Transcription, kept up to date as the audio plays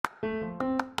Hi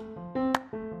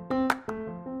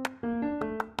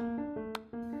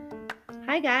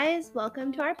guys,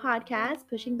 welcome to our podcast,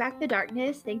 Pushing Back the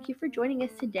Darkness. Thank you for joining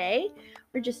us today.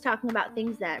 We're just talking about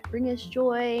things that bring us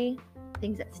joy,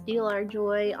 things that steal our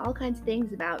joy, all kinds of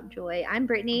things about joy. I'm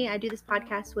Brittany. I do this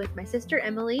podcast with my sister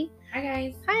Emily. Hi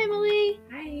guys. Hi Emily.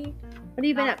 Hi. What have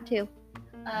you been up to?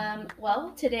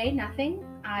 Well, today nothing.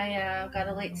 I got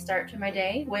a late start to my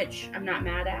day, which I'm not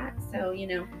mad at. So,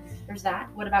 there's that.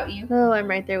 What about you? Oh, I'm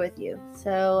right there with you.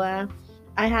 So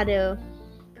I had to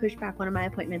push back one of my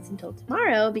appointments until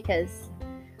tomorrow because,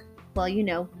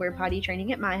 well, we're potty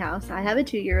training at my house. I have a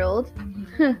 2-year-old.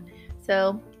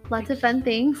 So lots of fun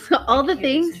things. All the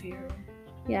things.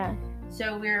 Yeah.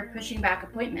 So we're pushing back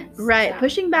appointments. Right.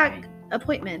 Pushing back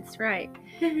appointments. Right.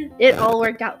 It all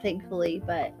worked out, thankfully.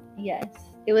 But yes,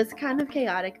 it was kind of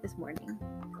chaotic this morning.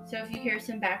 So if you hear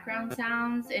some background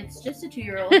sounds, it's just a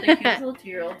 2-year-old, a cute little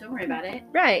 2-year-old. Don't worry about it.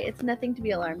 Right. It's nothing to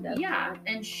be alarmed of. Yeah.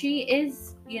 And she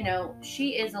is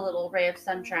a little ray of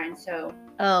sunshine. So.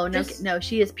 Oh, no,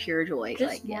 she is pure joy.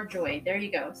 Just more joy. There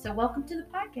you go. So welcome to the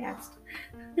podcast.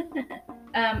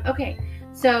 Okay.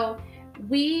 So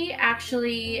we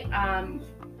actually,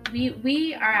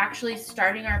 we are actually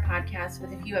starting our podcast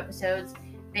with a few episodes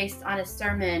based on a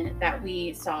sermon that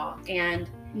we saw. And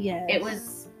yes.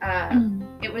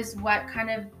 It was what kind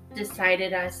of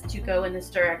decided us to go in this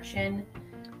direction.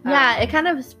 Yeah,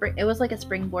 it was like a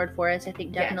springboard for us, I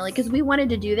think, definitely, because we wanted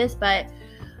to do this, but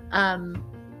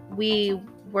we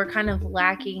were kind of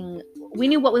lacking. We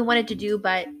knew what we wanted to do,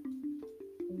 but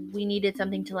we needed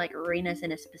something to like rein us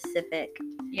in a specific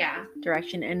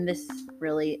direction, and this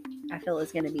really, I feel,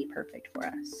 is going to be perfect for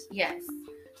us. Yes.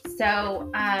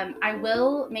 So I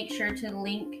will make sure to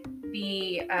link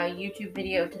the YouTube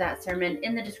video to that sermon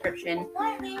in the description.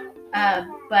 But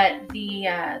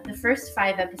the first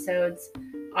 5 episodes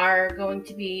are going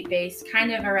to be based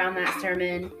kind of around that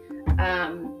sermon.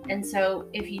 And so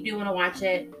if you do want to watch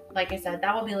it, like I said,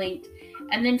 that will be linked.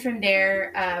 And then from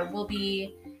there, we'll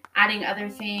be adding other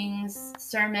things,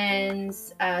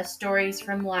 sermons, stories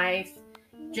from life,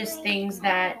 just things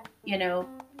that,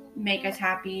 make us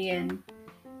happy, and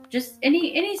just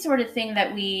any sort of thing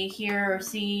that we hear or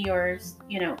see or,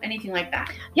 anything like that.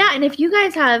 Yeah. And if you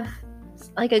guys have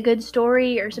like a good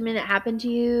story or something that happened to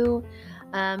you,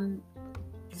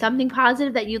 something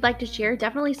positive that you'd like to share,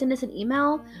 definitely send us an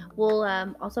email. We'll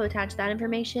also attach that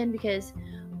information because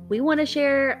we want to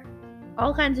share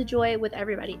all kinds of joy with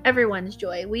everybody. Everyone's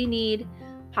joy. We need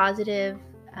positive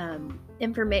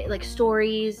information, like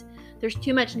stories. There's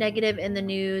too much negative in the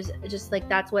news. Just like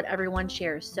that's what everyone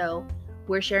shares. So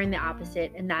we're sharing the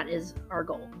opposite, and that is our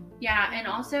goal. Yeah, and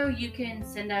also you can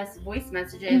send us voice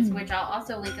messages, which I'll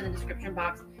also link in the description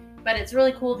box. But it's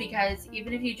really cool because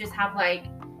even if you just have like,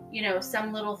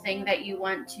 some little thing that you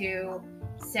want to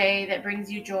say that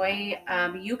brings you joy,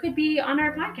 you could be on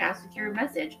our podcast with your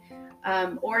message.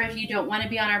 Or if you don't want to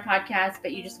be on our podcast,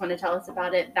 but you just want to tell us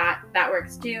about it, that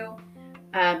works too.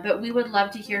 But we would love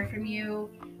to hear from you.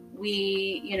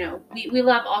 We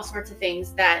love all sorts of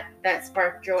things that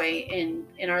spark joy in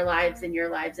our lives, in your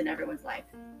lives, in everyone's life.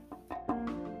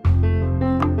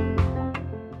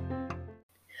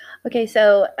 Okay,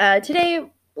 so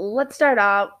today let's start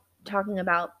out talking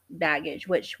about baggage,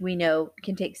 which we know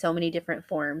can take so many different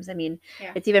forms. I mean,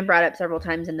 It's even brought up several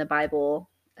times in the Bible.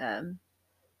 In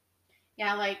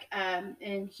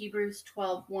Hebrews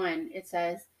 12:1, it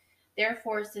says,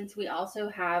 "Therefore, since we also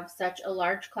have such a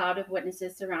large cloud of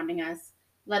witnesses surrounding us,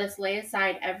 let us lay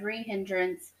aside every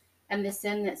hindrance and the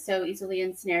sin that so easily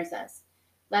ensnares us.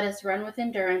 Let us run with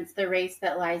endurance the race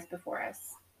that lies before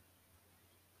us."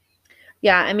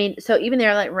 Yeah, I mean, so even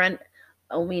there, like run.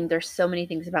 I mean, there's so many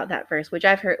things about that verse, which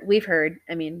we've heard,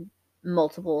 I mean,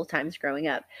 multiple times growing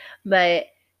up. But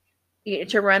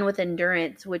to run with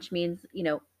endurance, which means,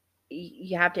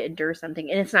 you have to endure something,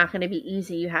 and it's not going to be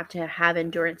easy. You have to have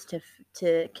endurance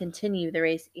to continue the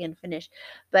race and finish.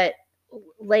 But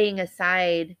laying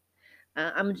aside,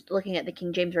 I'm looking at the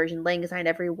King James Version, laying aside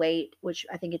every weight, which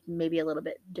I think it's maybe a little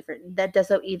bit different. That does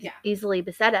so easily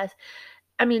beset us.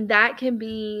 I mean, that can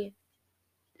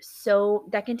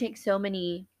take so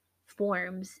many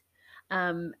forms.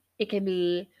 It can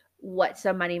be what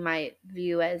somebody might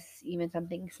view as even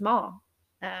something small.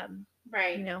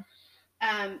 Right.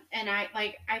 And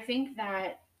I think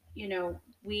that,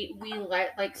 we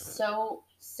let like so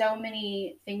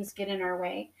many things get in our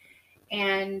way.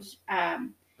 And,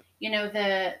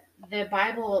 the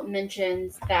Bible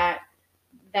mentions that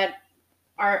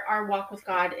our walk with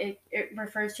God, it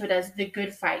refers to it as the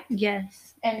good fight.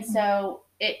 Yes. And so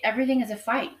everything is a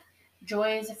fight.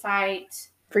 Joy is a fight.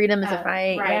 Freedom is a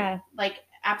fight. Right. Yeah. Like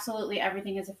absolutely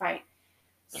everything is a fight.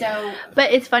 So,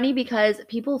 but it's funny because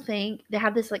people think they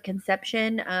have this like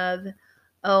conception of,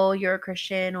 oh, you're a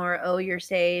Christian, or oh, you're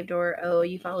saved, or oh,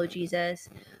 you follow Jesus,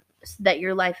 that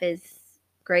your life is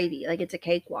gravy, like it's a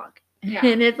cakewalk. Yeah.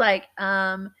 And it's like,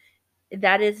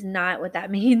 that is not what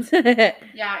that means.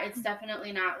 yeah, it's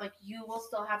definitely not. Like, you will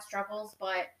still have struggles,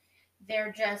 but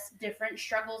they're just different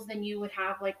struggles than you would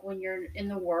have like when you're in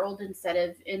the world instead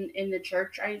of in the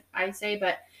church, I say.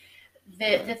 But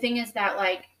the thing is that,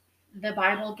 like, the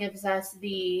Bible gives us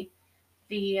the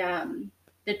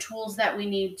tools that we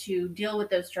need to deal with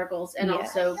those struggles, and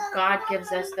Yes. also God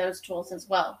gives us those tools as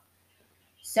well.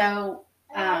 So,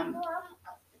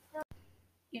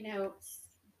 you know,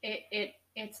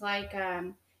 it's like,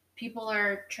 people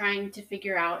are trying to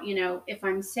figure out, you know, if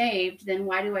I'm saved, then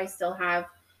why do I still have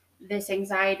this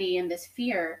anxiety and this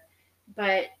fear?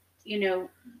 But, you know,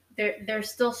 there's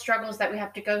still struggles that we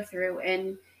have to go through,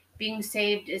 and being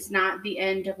saved is not the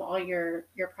end of all your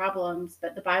problems.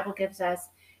 But the Bible gives us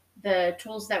the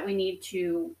tools that we need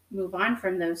to move on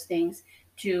from those things,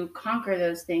 to conquer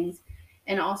those things.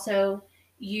 And also,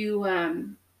 you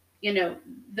you know,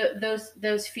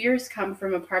 those fears come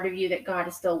from a part of you that God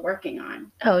is still working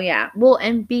on. Oh yeah. Well,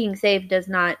 and being saved does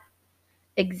not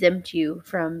exempt you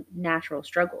from natural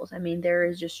struggles. I mean, there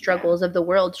is just struggles of the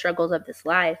world, struggles of this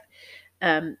life.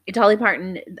 Dolly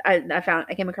Parton, I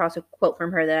came across a quote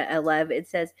from her that I love.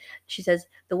 She says,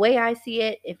 "The way I see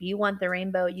it, if you want the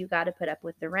rainbow, you got to put up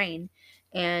with the rain."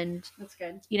 And That's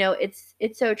good. you know, it's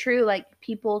so true. Like,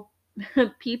 people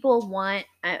want,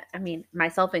 I mean,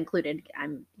 myself included,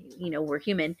 we're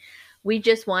human. We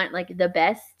just want like the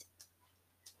best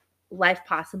life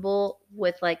possible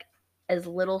with like as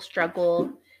little struggle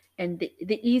and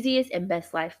the easiest and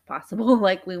best life possible.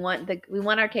 Like, we want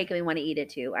our cake and we want to eat it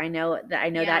too. I know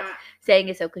that saying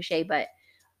is so cliche, but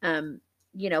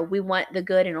we want the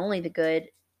good and only the good,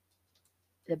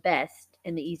 the best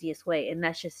and the easiest way, and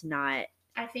that's just not.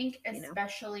 I think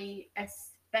especially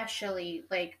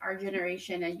like our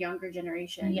generation and younger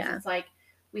generations. Yeah. It's like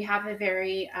we have a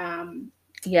very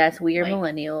yes, we are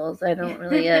millennials. I don't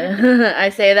really I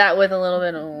say that with a little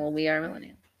bit of, we are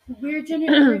millennials. We're Gen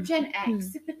X.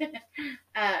 Is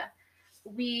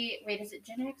it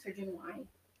Gen X or Gen Y?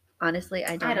 Honestly,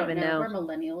 I don't even know. We're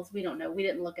millennials. We don't know. We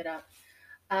didn't look it up.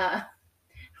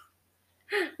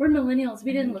 We're millennials.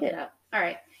 We didn't look it up. All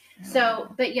right.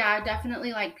 So, but yeah,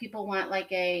 definitely, like, people want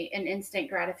like an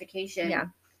instant gratification. Yeah.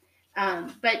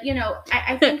 But you know,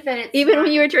 I think that it's even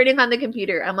when you were turning on the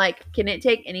computer, I'm like, can it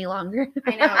take any longer?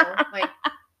 I know, like,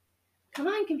 come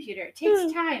on, computer, it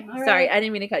takes time. All Sorry, right? I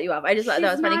didn't mean to cut you off. I just thought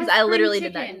that was funny because I literally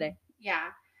did that today. Yeah.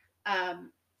 I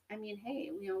mean,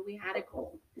 hey, we had a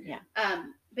goal. Yeah.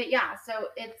 But yeah, so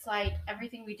it's like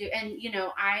everything we do, and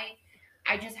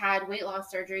I just had weight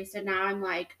loss surgery, so now I'm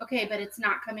like, okay, but it's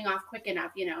not coming off quick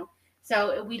enough,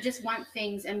 So we just want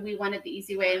things, and we want it the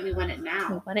easy way, and we want it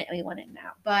now. We want it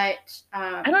now. But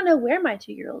I don't know where my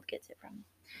 2-year-old gets it from.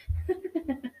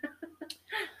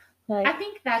 Like, I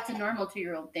think that's a normal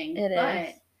 2-year-old thing. It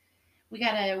is. We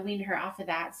gotta wean her off of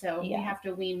that, so we have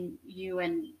to wean you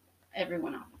and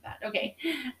everyone off of that. Okay.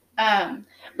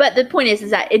 But the point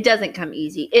is that it doesn't come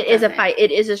easy. It is a fight.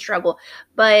 It is a struggle.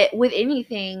 But with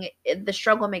anything, the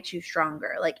struggle makes you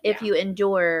stronger. Like, if you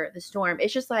endure the storm,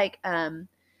 it's just like, I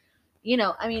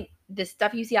mean, the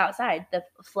stuff you see outside, the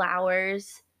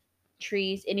flowers,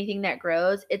 trees, anything that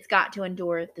grows, it's got to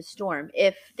endure the storm.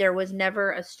 If there was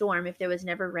never a storm, if there was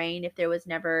never rain, if there was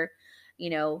never,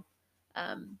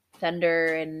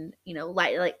 thunder and,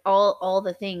 light, like all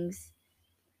the things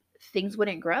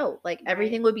wouldn't grow. Like,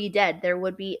 everything would be dead.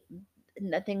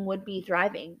 Nothing would be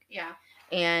thriving. Yeah.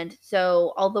 And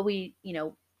so, although nobody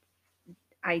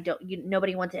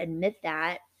wants to admit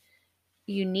that,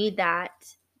 you need that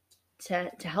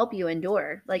to help you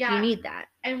endure. Like, you need that.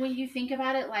 And when you think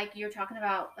about it, like, you're talking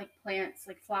about like plants,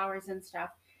 like flowers and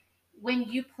stuff, when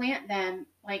you plant them,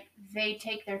 like, they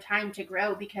take their time to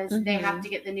grow because they have to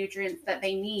get the nutrients that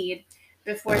they need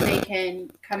before they can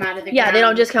come out of the ground. Yeah, they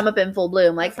don't just come up in full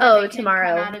bloom like, oh,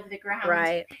 tomorrow. Come out of the ground.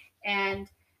 Right. And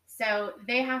so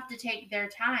they have to take their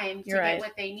time to get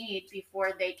what they need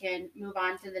before they can move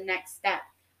on to the next step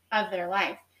of their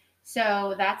life.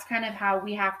 So that's kind of how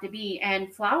we have to be.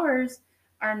 And flowers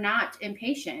are not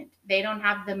impatient. They don't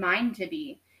have the mind to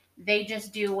be. They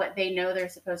just do what they know they're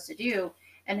supposed to do.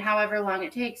 And however long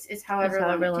it takes is however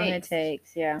long it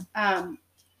takes. Yeah.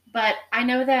 But I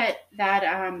know that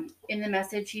in the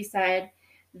message he said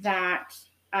that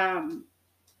the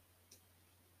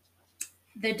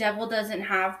devil doesn't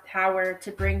have power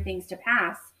to bring things to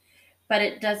pass, but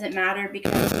it doesn't matter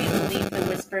because we believe the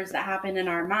whispers that happen in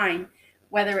our mind.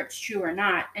 whether it's true or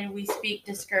not, and we speak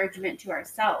discouragement to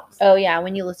ourselves. Oh yeah,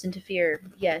 when you listen to fear,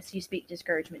 yes, you speak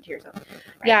discouragement to yourself.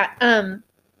 Right. Yeah,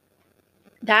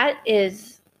 that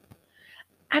is,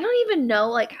 I don't even know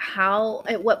like how,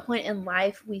 at what point in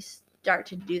life we start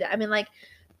to do that. I mean, like,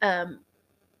 I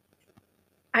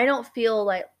don't feel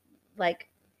like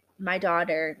my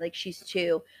daughter, like she's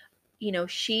 2, you know,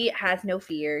 she has no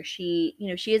fear. She, you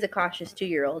know, she is a cautious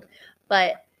 2-year-old,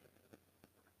 but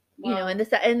you know, and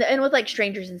this and with like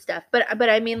strangers and stuff. But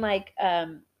I mean, like,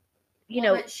 you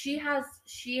know, but she's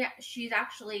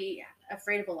actually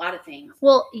afraid of a lot of things.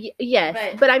 Well,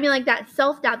 yes, but I mean, like that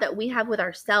self-doubt that we have with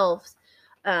ourselves.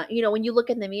 You know, when you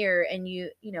look in the mirror and you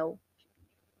know,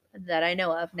 that I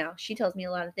know of now, she tells me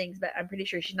a lot of things, but I'm pretty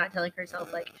sure she's not telling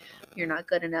herself like you're not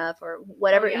good enough or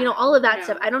whatever. You know, all of that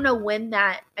stuff. I don't know when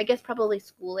that. I guess probably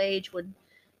school age, when,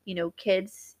 you know,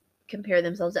 kids compare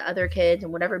themselves to other kids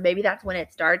and whatever. Maybe that's when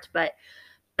it starts. But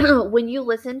when you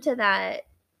listen to that,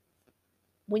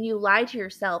 when you lie to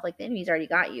yourself, like the enemy's already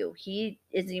got you. He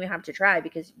doesn't even have to try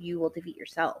because you will defeat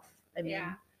yourself. I mean,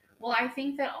 yeah. Well, I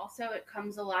think that also it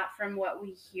comes a lot from what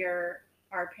we hear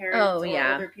our parents or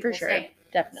other people say.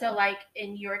 Definitely. So, like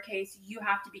in your case, you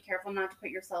have to be careful not to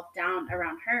put yourself down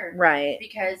around her, right?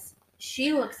 Because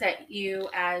she looks at you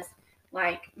as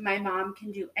like, my mom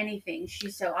can do anything.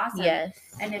 She's so awesome. Yes.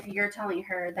 And if you're telling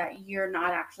her that you're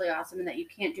not actually awesome and that you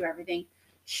can't do everything,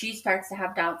 she starts to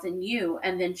have doubts in you,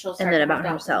 and then she'll start to have about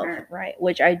doubts herself, in her. Right?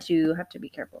 Which I do have to be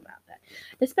careful about that,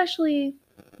 especially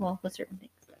with certain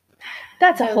things.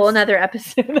 That's a whole nother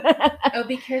episode. Oh,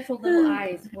 be careful, little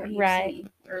eyes, what you see,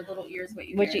 or little ears, what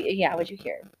you hear. What you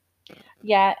hear.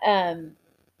 Yeah. I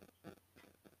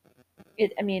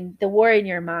mean, the war in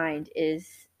your mind is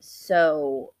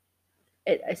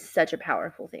it's such a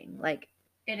powerful thing. Like,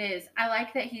 it is. I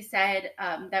like that he said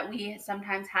that we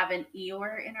sometimes have an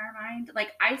Eeyore in our mind.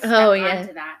 Like, I stepped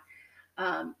onto that.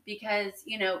 Because,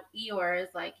 you know, Eeyore is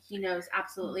like, he knows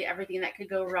absolutely everything that could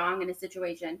go wrong in a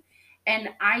situation. And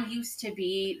I used to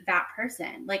be that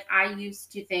person. Like, I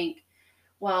used to think,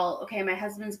 well, okay, my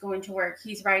husband's going to work.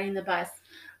 He's riding the bus.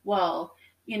 Well,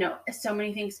 you know, so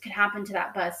many things could happen to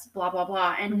that bus, blah, blah,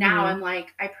 blah. And now I'm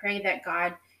like, I pray that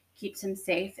God keeps him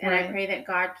safe. And I pray that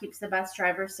God keeps the bus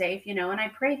driver safe, you know, and I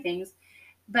pray things.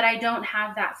 But I don't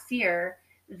have that fear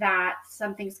that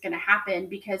something's going to happen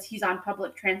because he's on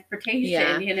public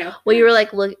transportation, you know. Well, you were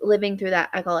like living through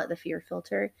that. I call it the fear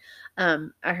filter.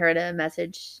 I heard a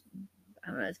message, I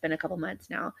don't know, it's been a couple months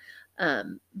now.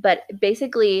 But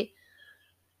basically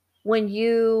when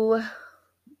you,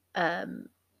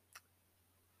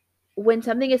 when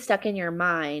something is stuck in your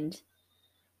mind,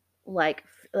 like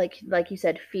you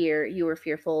said, fear, you were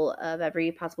fearful of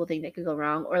every possible thing that could go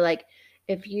wrong. Or like,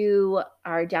 if you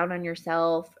are down on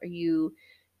yourself, or you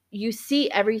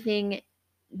see everything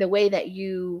the way that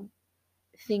you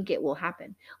think it will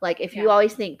happen. Like, if you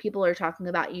always think people are talking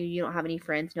about you, you don't have any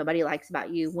friends, nobody likes about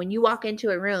you. When you walk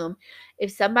into a room,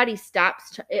 if somebody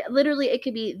stops, literally, it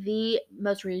could be the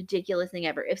most ridiculous thing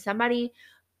ever. If somebody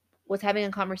was having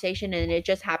a conversation and it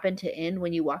just happened to end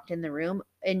when you walked in the room,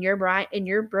 in your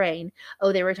brain,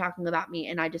 oh, they were talking about me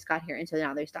and I just got here and so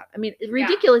now they stopped. I mean, it's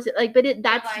ridiculous. Like, but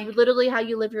that's like, literally how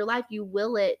you live your life. You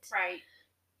will it. Right.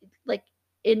 Like,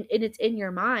 and it's in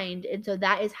your mind. And so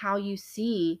that is how you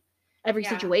see every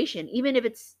situation, even if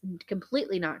it's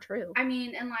completely not true. I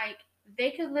mean, and like,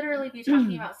 they could literally be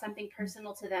talking about something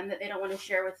personal to them that they don't want to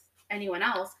share with anyone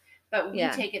else, but we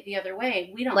take it the other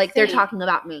way. We don't like they're talking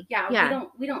about me.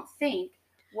 We don't think,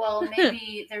 well,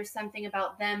 maybe there's something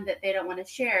about them that they don't want to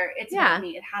share. It's about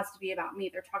me. It has to be about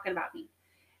me. They're talking about me.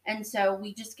 And so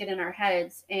we just get in our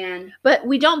heads, but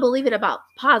we don't believe it about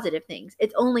positive things.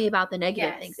 It's only about the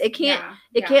negative things. It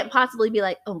can't possibly be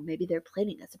like, oh, maybe they're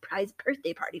planning a surprise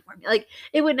birthday party for me. Like,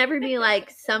 it would never be like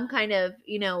some kind of,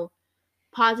 you know,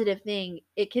 positive thing.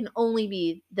 It can only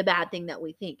be the bad thing that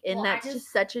we think. And that's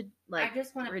just such a, like, I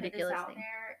just want to ridiculous put this out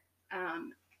there.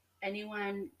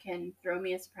 Anyone can throw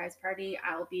me a surprise party.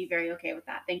 I'll be very okay with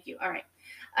that. Thank you. All right.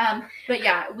 But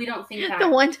yeah, we don't think that. The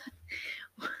one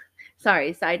time,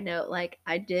 sorry, side note, like,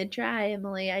 I did try,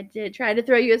 Emily. I did try to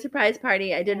throw you a surprise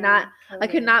party. I did not. COVID. I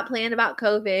could not plan about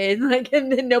COVID. Like,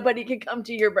 and then nobody could come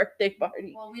to your birthday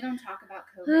party. Well, we don't talk about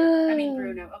COVID. I mean,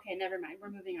 Bruno. Okay, never mind. We're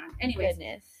moving on. Anyways.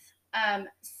 Goodness.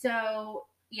 So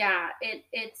yeah,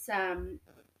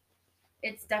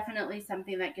 it's definitely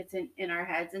something that gets in our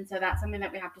heads, and so that's something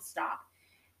that we have to stop.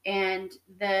 And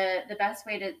the best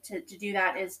way to do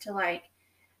that is to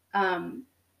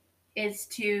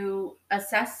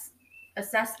assess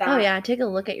that. Oh yeah, take a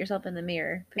look at yourself in the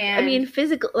mirror. I mean,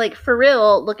 physical, like, for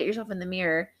real, look at yourself in the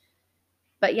mirror.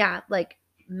 But yeah, like,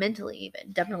 mentally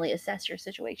even definitely assess your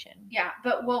situation. Yeah,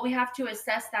 but we have to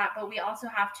assess that, but we also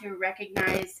have to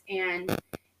recognize and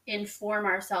inform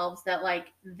ourselves that like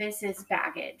this is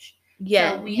baggage.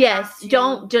 Yeah. So we yes.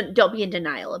 have to, don't be in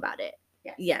denial about it.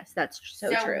 Yes, that's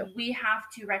so true. We have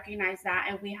to recognize that,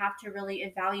 and we have to really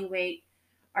evaluate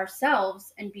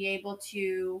ourselves and be able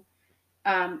to,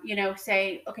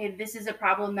 say, okay, this is a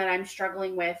problem that I'm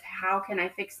struggling with. How can I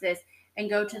fix this?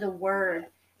 And go to the Word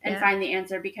and find the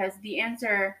answer, because the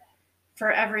answer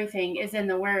for everything is in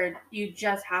the Word. You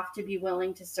just have to be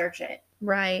willing to search it.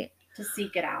 Right. To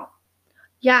seek it out.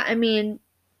 Yeah, I mean,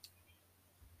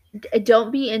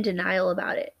 don't be in denial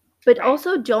about it. But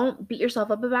also don't beat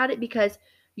yourself up about it, because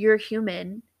you're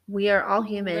human. We are all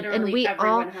human. Literally, and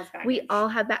we all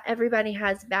have everybody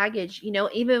has baggage,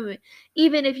 even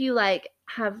if you like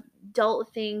have dealt with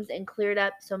things and cleared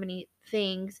up so many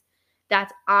things,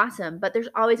 that's awesome. But there's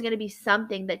always going to be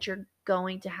something that you're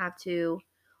going to have to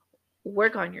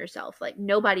work on yourself. Like,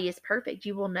 nobody is perfect.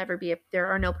 You will never be there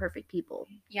are no perfect people.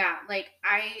 Yeah, like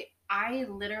I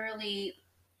literally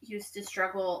used to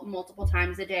struggle multiple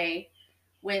times a day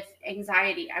with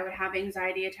anxiety. I would have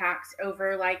anxiety attacks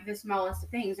over like the smallest of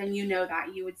things, and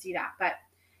that you would see that. But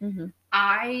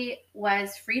I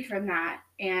was freed from that,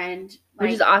 and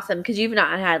which is awesome, because you've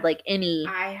not had like any.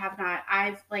 I have not.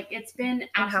 I've like, it's been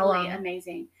absolutely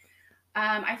amazing.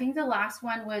 I think the last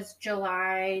one was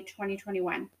July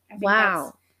 2021. I think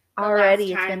wow.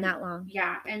 Already it's been that long.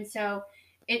 Yeah. And so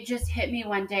it just hit me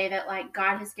one day that like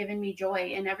God has given me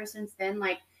joy. And ever since then,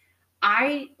 like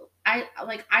I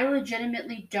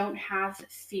legitimately don't have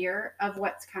fear of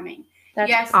what's coming.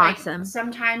 That's awesome. Like,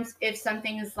 sometimes if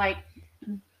something is like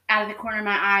out of the corner of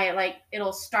my eye, like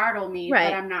it'll startle me,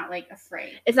 but I'm not like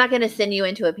afraid. It's not going to send you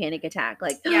into a panic attack.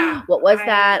 Like, what was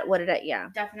that? What did I? Yeah,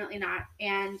 definitely not.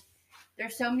 And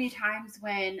there's so many times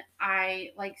when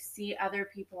I like see other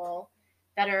people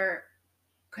that are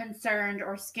concerned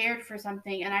or scared for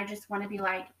something, and I just want to be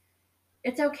like,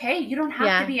 it's okay. You don't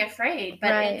have to be afraid.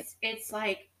 But it's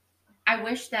like, I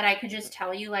wish that I could just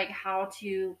tell you like how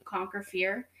to conquer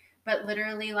fear. But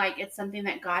literally, like, it's something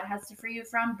that God has to free you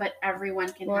from, but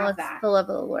everyone can have that. The love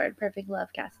of the Lord. Perfect love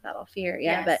casteth out all fear.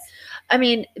 Yeah, but I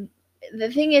mean,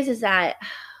 the thing is that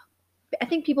I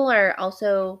think people are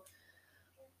also,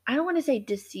 I don't want to say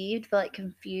deceived, but like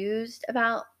confused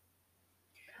about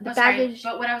the baggage.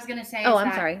 But what I was going to say is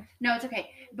I'm sorry. No, it's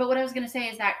okay. But what I was going to say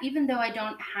is that even though I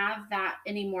don't have that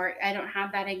anymore, I don't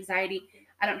have that anxiety,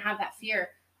 I don't have that fear,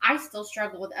 I still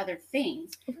struggle with other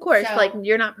things. Of course, so like,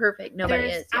 you're not perfect. Nobody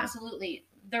is. Yeah. Absolutely.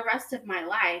 The rest of my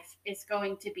life is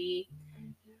going to be,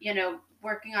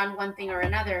 working on one thing or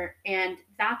another, and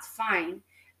that's fine,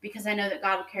 because I know that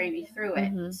God will carry me through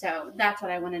it. Mm-hmm. So that's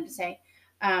what I wanted to say.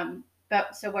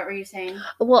 But so what were you saying?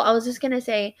 Well, I was just going to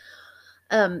say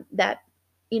that,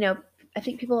 I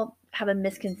think people have a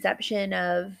misconception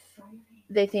of,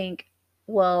 they think,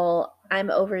 well,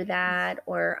 I'm over that,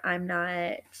 or I'm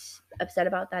not upset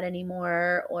about that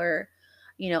anymore, or,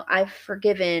 I've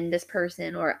forgiven this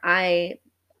person, or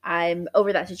I'm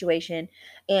over that situation.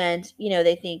 And,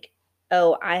 they think,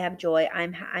 oh, I have joy.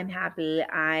 I'm happy.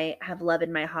 I have love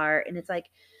in my heart. And it's like,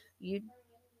 you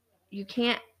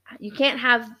can't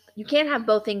have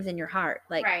both things in your heart.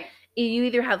 Like, you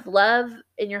either have love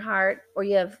in your heart, or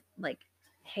you have like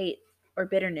hate or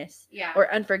bitterness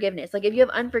or unforgiveness. Like, if you have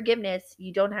unforgiveness,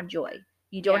 you don't have joy.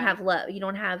 You don't have love. You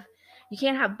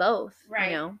can't have both.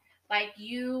 Right. Like,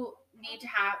 you need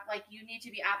to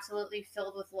be absolutely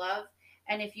filled with love.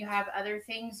 And if you have other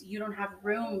things, you don't have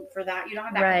room for that. You don't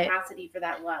have that capacity for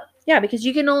that love. Yeah, because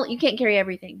you can't carry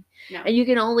everything. No. And you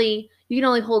can only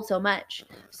hold so much.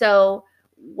 So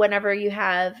whenever you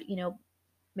have,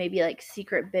 maybe like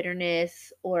secret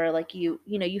bitterness, or like you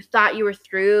thought you were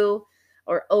through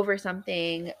or over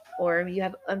something, or you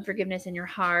have unforgiveness in your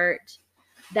heart,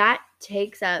 that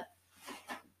takes up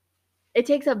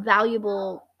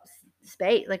valuable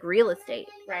space, like real estate.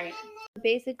 Right.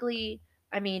 Basically,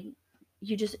 I mean,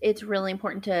 it's really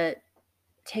important to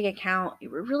take account,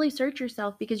 really search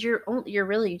yourself, because you're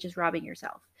really just robbing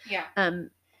yourself. Yeah.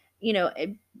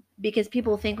 Because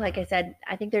people think, like I said,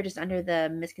 I think they're just under the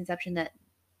misconception that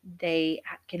they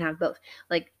can have both.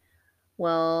 Like,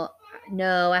 well,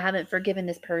 no, I haven't forgiven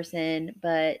this person,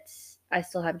 but I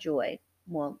still have joy.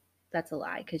 Well, that's a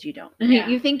lie, because you don't. Yeah.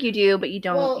 You think you do, but you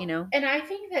don't. Well, and I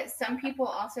think that some people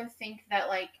also think that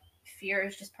like fear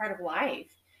is just part of life.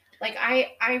 Like,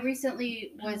 I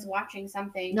recently was watching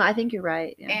something. No, I think you're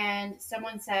right. Yeah. And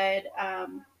someone said,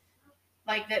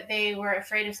 like, that they were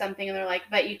afraid of something, and they're like,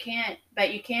 but you can't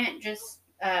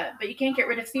get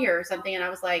rid of fear, or something. And I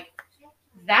was like,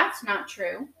 that's not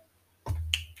true.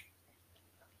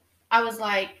 I was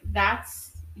like,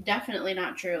 that's definitely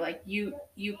not true. Like you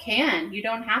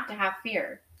don't have to have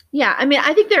fear. Yeah, I mean,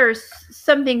 I think there's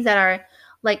some things that are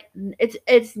like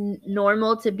it's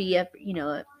normal to be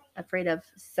afraid of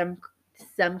some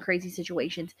crazy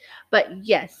situations, but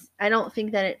yes, I don't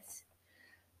think that it's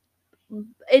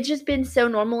just been so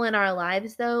normal in our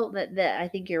lives though that I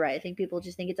think you're right. I think people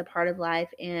just think it's a part of life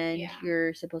and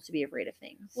you're supposed to be afraid of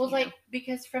things. Well, like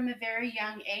because from a very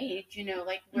young age,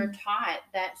 like we're taught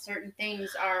that certain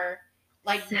things are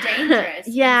like dangerous.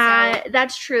 Yeah,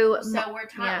 that's true. So we're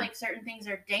taught like certain things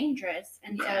are dangerous,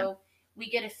 and so we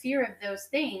get a fear of those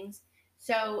things.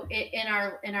 So in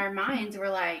our minds, we're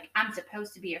like, I'm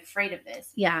supposed to be afraid of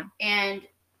this. Yeah. And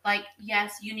like,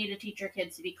 yes, you need to teach your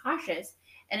kids to be cautious.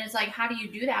 And it's like, how do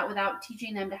you do that without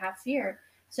teaching them to have fear?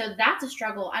 So that's a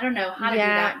struggle. I don't know how to do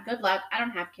that. Good luck. I don't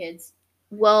have kids.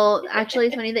 Well, actually,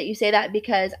 it's funny that you say that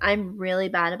because I'm really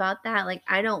bad about that. Like,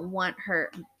 I don't want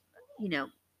her,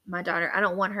 my daughter, I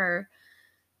don't want her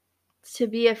to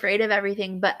be afraid of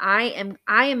everything, but I am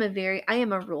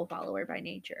a rule follower by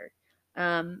nature.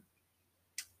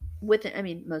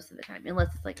 Most of the time,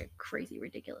 unless it's like a crazy,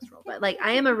 ridiculous rule, but like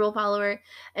I am a rule follower.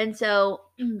 And so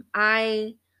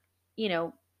I,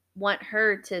 want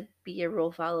her to be a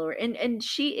rule follower, and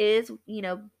she is,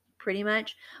 pretty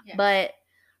much, but,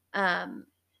 I'm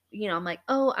like,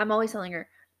 oh, I'm always telling her,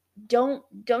 don't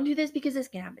do this because this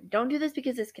can happen. Don't do this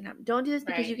because this can happen. Don't do this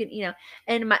because you can,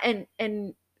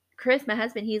 and Chris, my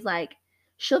husband, he's like,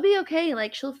 she'll be okay.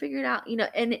 Like she'll figure it out,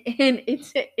 and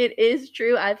it is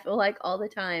true. I feel like all the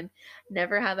time.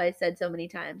 Never have I said so many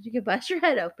times, you could bust your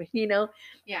head open,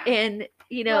 Yeah. And,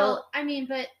 well, I mean,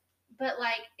 but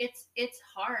like it's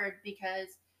hard because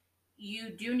you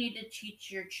do need to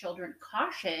teach your children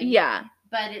caution. Yeah.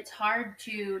 But it's hard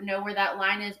to know where that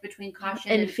line is between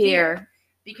caution and fear.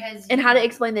 Because how to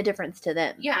explain the difference to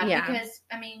them. Yeah. Because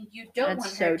I mean, you don't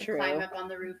want her to climb up on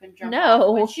the roof and jump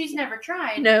off, which she's never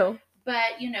tried. No.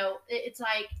 But it's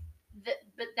like, but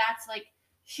that's like,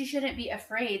 she shouldn't be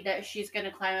afraid that she's going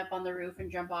to climb up on the roof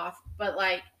and jump off. But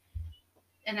like,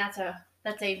 and that's a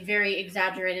very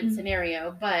exaggerated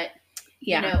scenario. But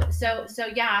so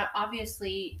yeah,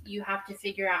 obviously you have to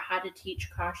figure out how to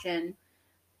teach caution,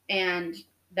 and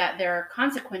that there are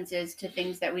consequences to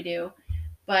things that we do.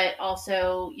 But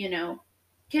also,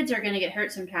 kids are going to get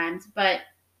hurt sometimes, but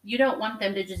you don't want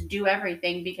them to just do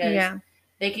everything because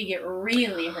they could get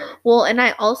really hurt. Well, and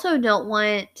I also don't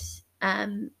want,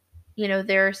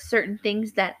 there are certain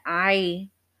things that I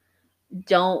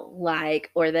don't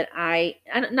like, or that I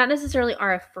not necessarily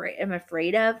am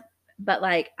afraid of, but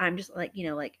like, I'm just like,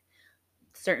 like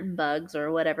certain bugs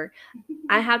or whatever.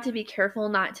 I have to be careful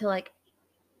not to like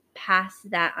pass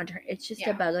that on to her. It's just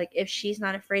a bug. Like if she's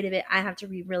not afraid of it, I have to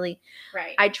be really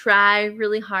right. I try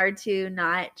really hard to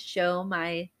not show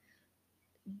my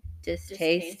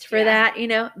distaste for that,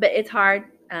 but it's hard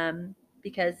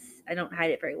because I don't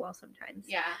hide it very well sometimes.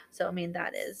 Yeah. So I mean,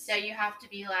 that is. So you have to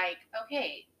be like,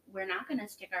 okay, we're not going to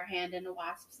stick our hand in a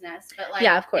wasp's nest, but like,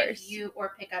 yeah, of course.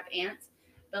 Or pick up ants,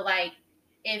 but like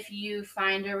if you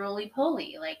find a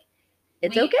roly-poly, like,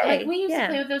 it's okay. Like we used to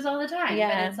play with those all the time.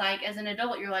 Yeah. But it's like, as an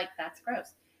adult, you're like, that's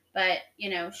gross. But,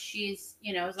 she's,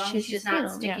 as long as she's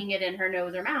not sticking it in her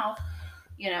nose or mouth,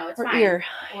 it's or fine. Ear.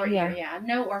 Or ear, yeah.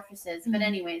 No orifices. Mm-hmm. But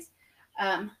anyways,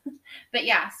 but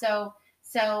yeah, so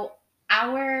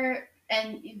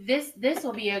this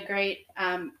will be a great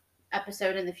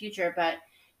episode in the future, but,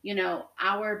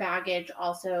 our baggage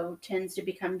also tends to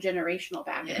become generational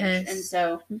baggage. Yes. And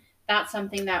so that's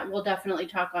something that we'll definitely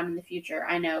talk on in the future.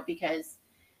 I know because,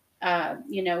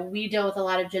 we deal with a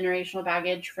lot of generational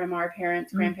baggage from our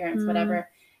parents, grandparents, whatever,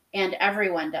 and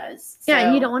everyone does. So, yeah,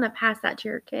 and you don't want to pass that to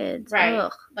your kids. Right.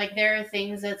 Ugh. Like there are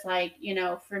things that's like,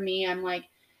 for me, I'm like,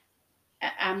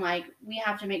 we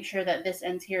have to make sure that this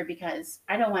ends here because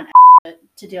I don't want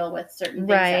to deal with certain things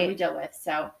that we deal with.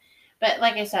 So, but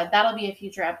like I said, that'll be a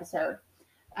future episode.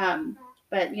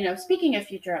 But, speaking of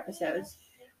future episodes,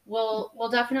 we'll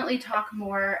definitely talk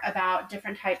more about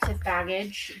different types of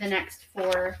baggage the next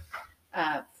four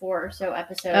or so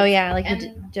episodes. Oh yeah, like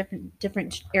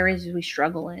different areas we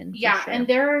struggle in. Yeah, sure. And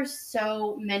there are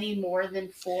so many more than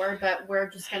 4, but we're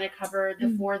just going to cover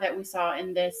the 4 that we saw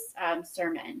in this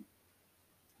sermon.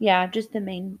 Yeah, just the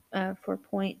main 4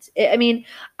 points.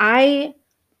 I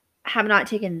have not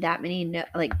taken that many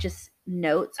just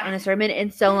notes on a sermon in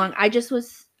so long. I just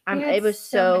was. It was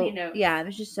so it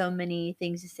was just so many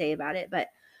things to say about it, but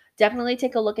definitely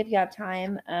take a look if you have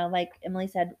time. Like Emily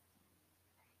said,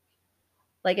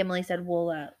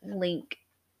 we'll link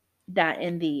that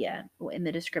in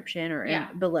the description or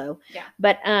below. Yeah.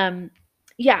 But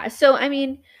so I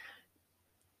mean,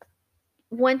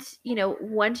 once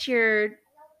you're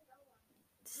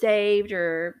saved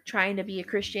or trying to be a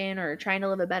Christian or trying to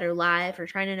live a better life or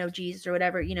trying to know Jesus or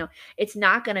whatever, it's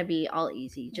not going to be all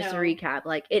easy. Just to recap,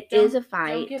 like it is a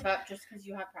fight. Don't give up just because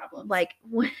you have problems. Like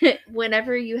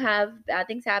whenever you have bad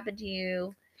things happen to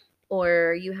you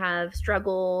or you have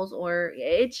struggles, or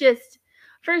it's just,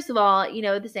 first of all,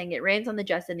 the saying, it rains on the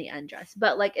just and the unjust.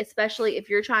 But like, especially if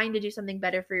you're trying to do something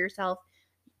better for yourself,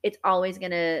 it's always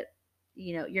going to,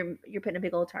 you're putting a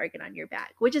big old target on your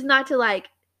back, which is not to like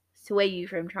sway you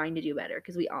from trying to do better,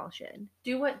 because we all should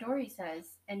do what Dory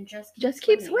says and just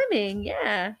keep swimming.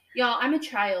 Yeah, y'all, I'm a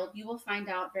child. You will find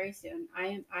out very soon.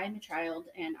 I'm a child,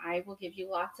 and I will give you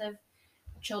lots of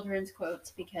children's quotes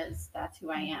because that's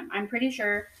who I am. I'm pretty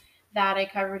sure that I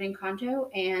covered Encanto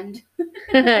and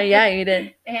yeah, you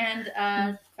did, and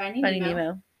Finding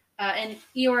Nemo. And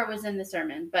Eeyore was in the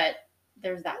sermon, but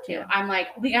there's that too. Yeah. I'm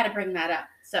like, we got to bring that up.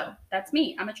 So that's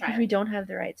me. I'm a child. We don't have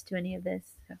the rights to any of this.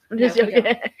 So I'm just joking.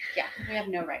 Yeah, we have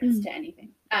no rights to anything.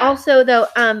 Also, though,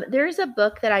 there's a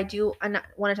book that I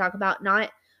want to talk about,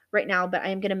 not right now, but I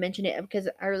am going to mention it because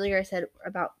earlier I said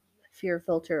about fear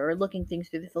filter, or looking things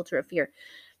through the filter of fear.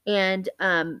 And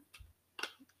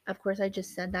of course, I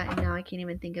just said that, and now I can't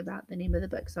even think about the name of the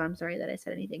book. So I'm sorry that I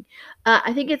said anything.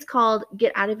 I think it's called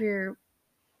Get Out of Your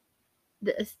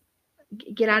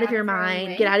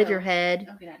Mind, Get Out of Your Head.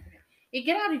 Oh, get out of your head. You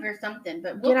get out of your something,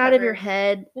 but get out of your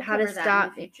head. How to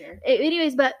stop.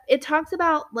 Anyways, but it talks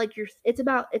about like it's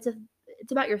about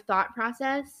your thought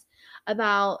process,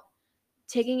 about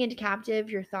taking into captive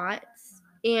your thoughts,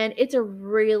 and it's a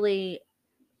really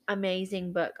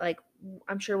amazing book. Like,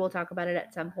 I'm sure we'll talk about it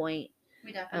at some point.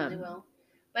 We definitely will.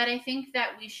 But I think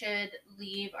that we should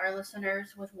leave our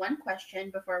listeners with one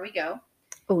question before we go.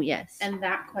 Oh, yes. And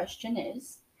that question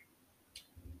is,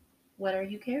 what are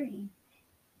you carrying?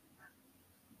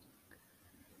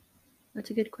 That's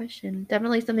a good question.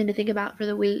 Definitely something to think about for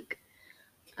the week.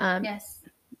 Yes.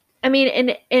 I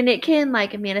mean, and it can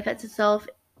like manifest itself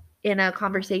in a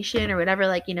conversation or whatever.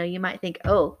 Like, you might think,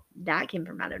 oh, that came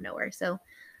from out of nowhere. So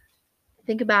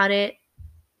think about it.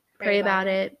 Pray about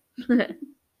it.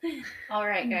 All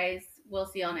right, guys. We'll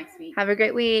see y'all next week. Have a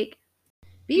great week.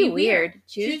 Be weird.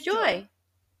 Choose joy.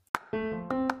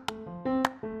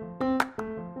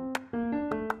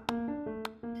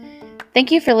 Thank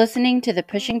you for listening to the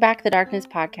Pushing Back the Darkness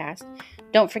podcast.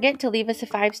 Don't forget to leave us a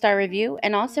 5-star review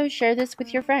and also share this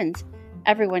with your friends.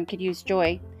 Everyone could use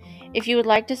joy. If you would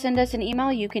like to send us an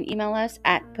email, you can email us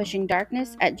at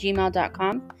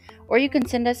pushingdarkness@gmail.com, or you can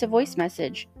send us a voice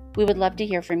message. We would love to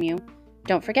hear from you.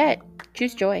 Don't forget,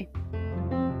 choose joy.